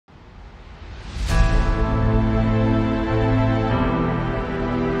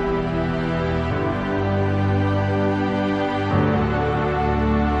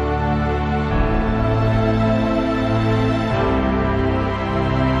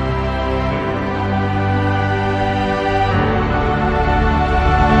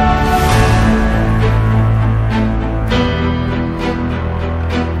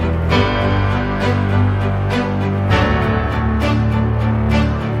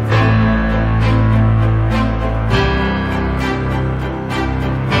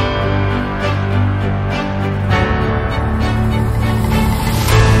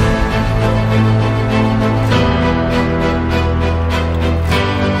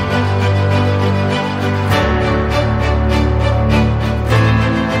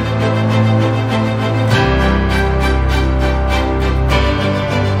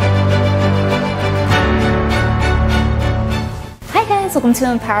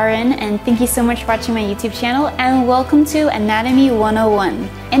welcome to EmpowerIn, and thank you so much for watching my YouTube channel, and welcome to Anatomy 101.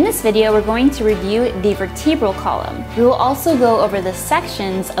 In this video, we're going to review the vertebral column. We will also go over the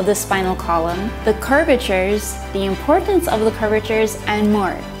sections of the spinal column, the curvatures, the importance of the curvatures, and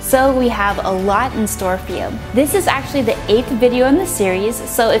more. So we have a lot in store for you. This is actually the 8th video in the series,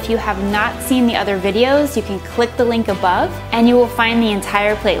 so if you have not seen the other videos, you can click the link above and you will find the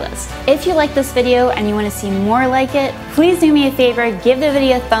entire playlist. If you like this video and you want to see more like it, please do me a favor, give the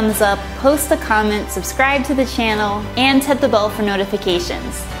video a thumbs up, post a comment, subscribe to the channel, and hit the bell for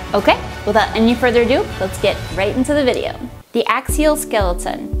notifications. Okay, without any further ado, let's get right into the video. The axial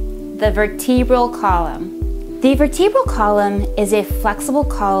skeleton, the vertebral column. The vertebral column is a flexible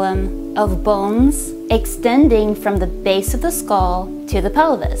column of bones extending from the base of the skull to the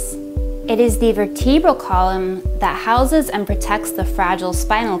pelvis. It is the vertebral column that houses and protects the fragile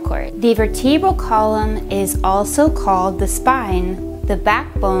spinal cord. The vertebral column is also called the spine, the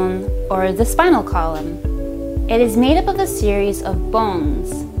backbone, or the spinal column. It is made up of a series of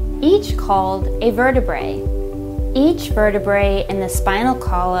bones, each called a vertebrae. Each vertebrae in the spinal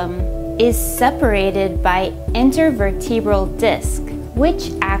column is separated by intervertebral discs,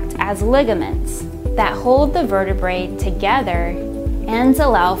 which act as ligaments that hold the vertebrae together and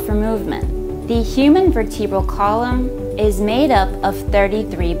allow for movement. The human vertebral column is made up of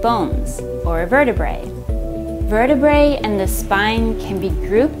 33 bones, or vertebrae. Vertebrae in the spine can be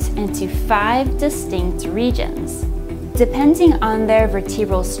grouped into 5 distinct regions, depending on their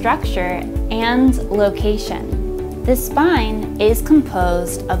vertebral structure and location. The spine is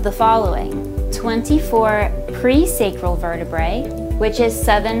composed of the following: 24 presacral vertebrae, which is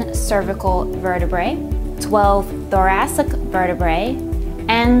 7 cervical vertebrae, 12 thoracic vertebrae,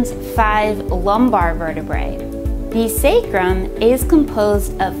 and 5 lumbar vertebrae. The sacrum is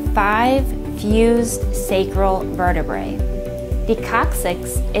composed of 5 fused sacral vertebrae. The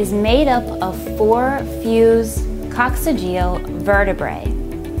coccyx is made up of 4 fused coccygeal vertebrae.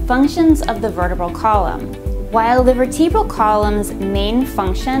 Functions of the vertebral column. While the vertebral column's main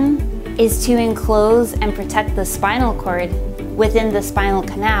function is to enclose and protect the spinal cord within the spinal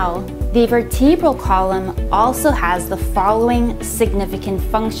canal, the vertebral column also has the following significant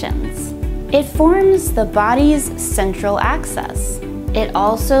functions. It forms the body's central axis. It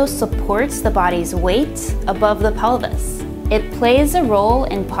also supports the body's weight above the pelvis. It plays a role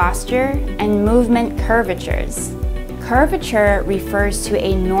in posture and movement curvatures. Curvature refers to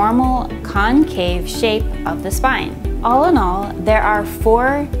a normal concave shape of the spine. All in all, there are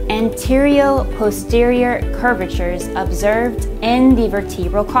 4 anterio-posterior curvatures observed in the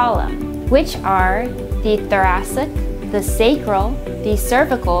vertebral column, which are the thoracic, the sacral, the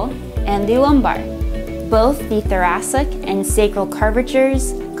cervical, and the lumbar. Both the thoracic and sacral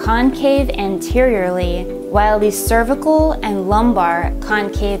curvatures concave anteriorly, while the cervical and lumbar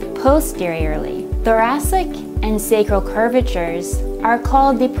concave posteriorly. Thoracic and sacral curvatures are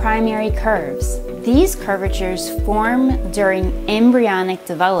called the primary curves. These curvatures form during embryonic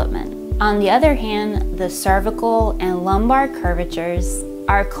development. On the other hand, the cervical and lumbar curvatures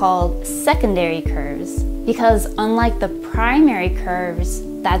are called secondary curves because, unlike the primary curves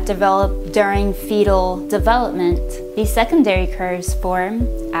that develop during fetal development, the secondary curves form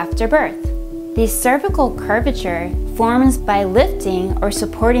after birth. The cervical curvature forms by lifting or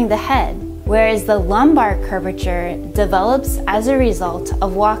supporting the head, whereas the lumbar curvature develops as a result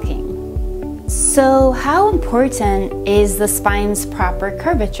of walking. So, how important is the spine's proper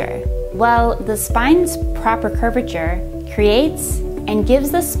curvature? Well, the spine's proper curvature creates and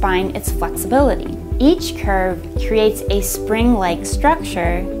gives the spine its flexibility. Each curve creates a spring-like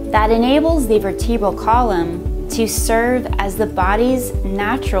structure that enables the vertebral column to serve as the body's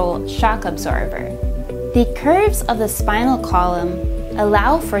natural shock absorber. The curves of the spinal column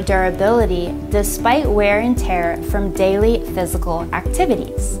allow for durability despite wear and tear from daily physical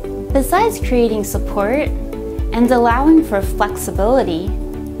activities. Besides creating support and allowing for flexibility,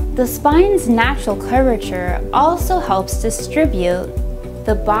 the spine's natural curvature also helps distribute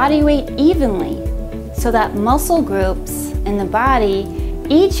the body weight evenly so that muscle groups in the body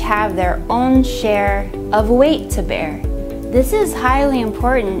each have their own share of weight to bear. This is highly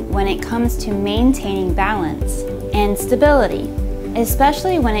important when it comes to maintaining balance and stability,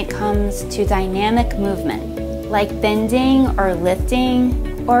 especially when it comes to dynamic movement, like bending or lifting,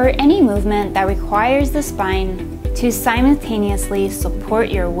 or any movement that requires the spine to simultaneously support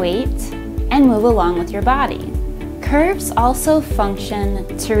your weight and move along with your body. Curves also function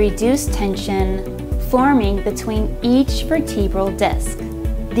to reduce tension forming between each vertebral disc.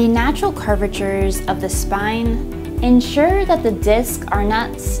 The natural curvatures of the spine ensure that the discs are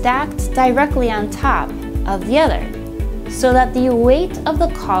not stacked directly on top of the other. so that the weight of the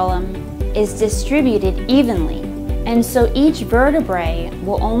column is distributed evenly, and so each vertebrae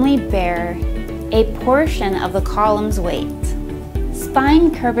will only bear a portion of the column's weight.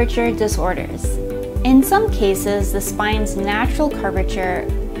 Spine curvature disorders. In some cases, the spine's natural curvature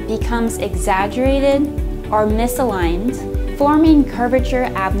becomes exaggerated or misaligned, forming curvature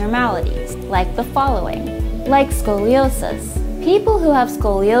abnormalities like the following, like scoliosis. People who have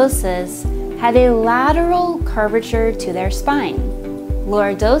scoliosis have a lateral curvature to their spine.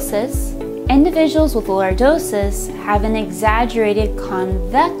 Lordosis. Individuals with lordosis have an exaggerated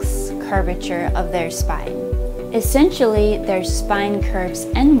convex curvature of their spine. Essentially, their spine curves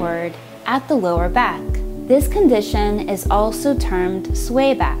inward at the lower back. This condition is also termed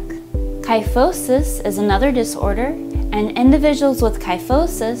swayback. Kyphosis is another disorder, and individuals with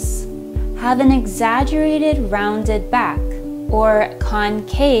kyphosis have an exaggerated rounded back or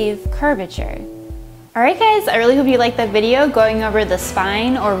concave curvature. Alright guys, I really hope you liked that video going over the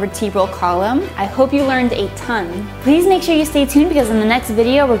spine or vertebral column. I hope you learned a ton. Please make sure you stay tuned because in the next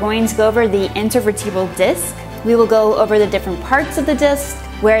video we're going to go over the intervertebral disc. We will go over the different parts of the disc,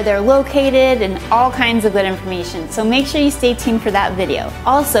 where they're located, and all kinds of good information. So make sure you stay tuned for that video.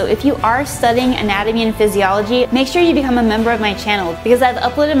 Also, if you are studying anatomy and physiology, make sure you become a member of my channel because I've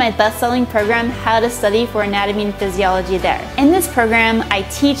uploaded my best-selling program, How to Study for Anatomy and Physiology there. In this program, I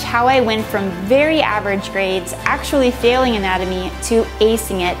teach how I went from very average grades, actually failing anatomy, to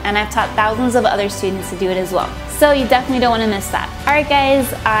acing it, and I've taught thousands of other students to do it as well. So you definitely don't want to miss that. Alright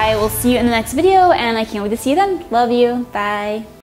guys, I will see you in the next video and I can't wait to see you then. Love you. Bye.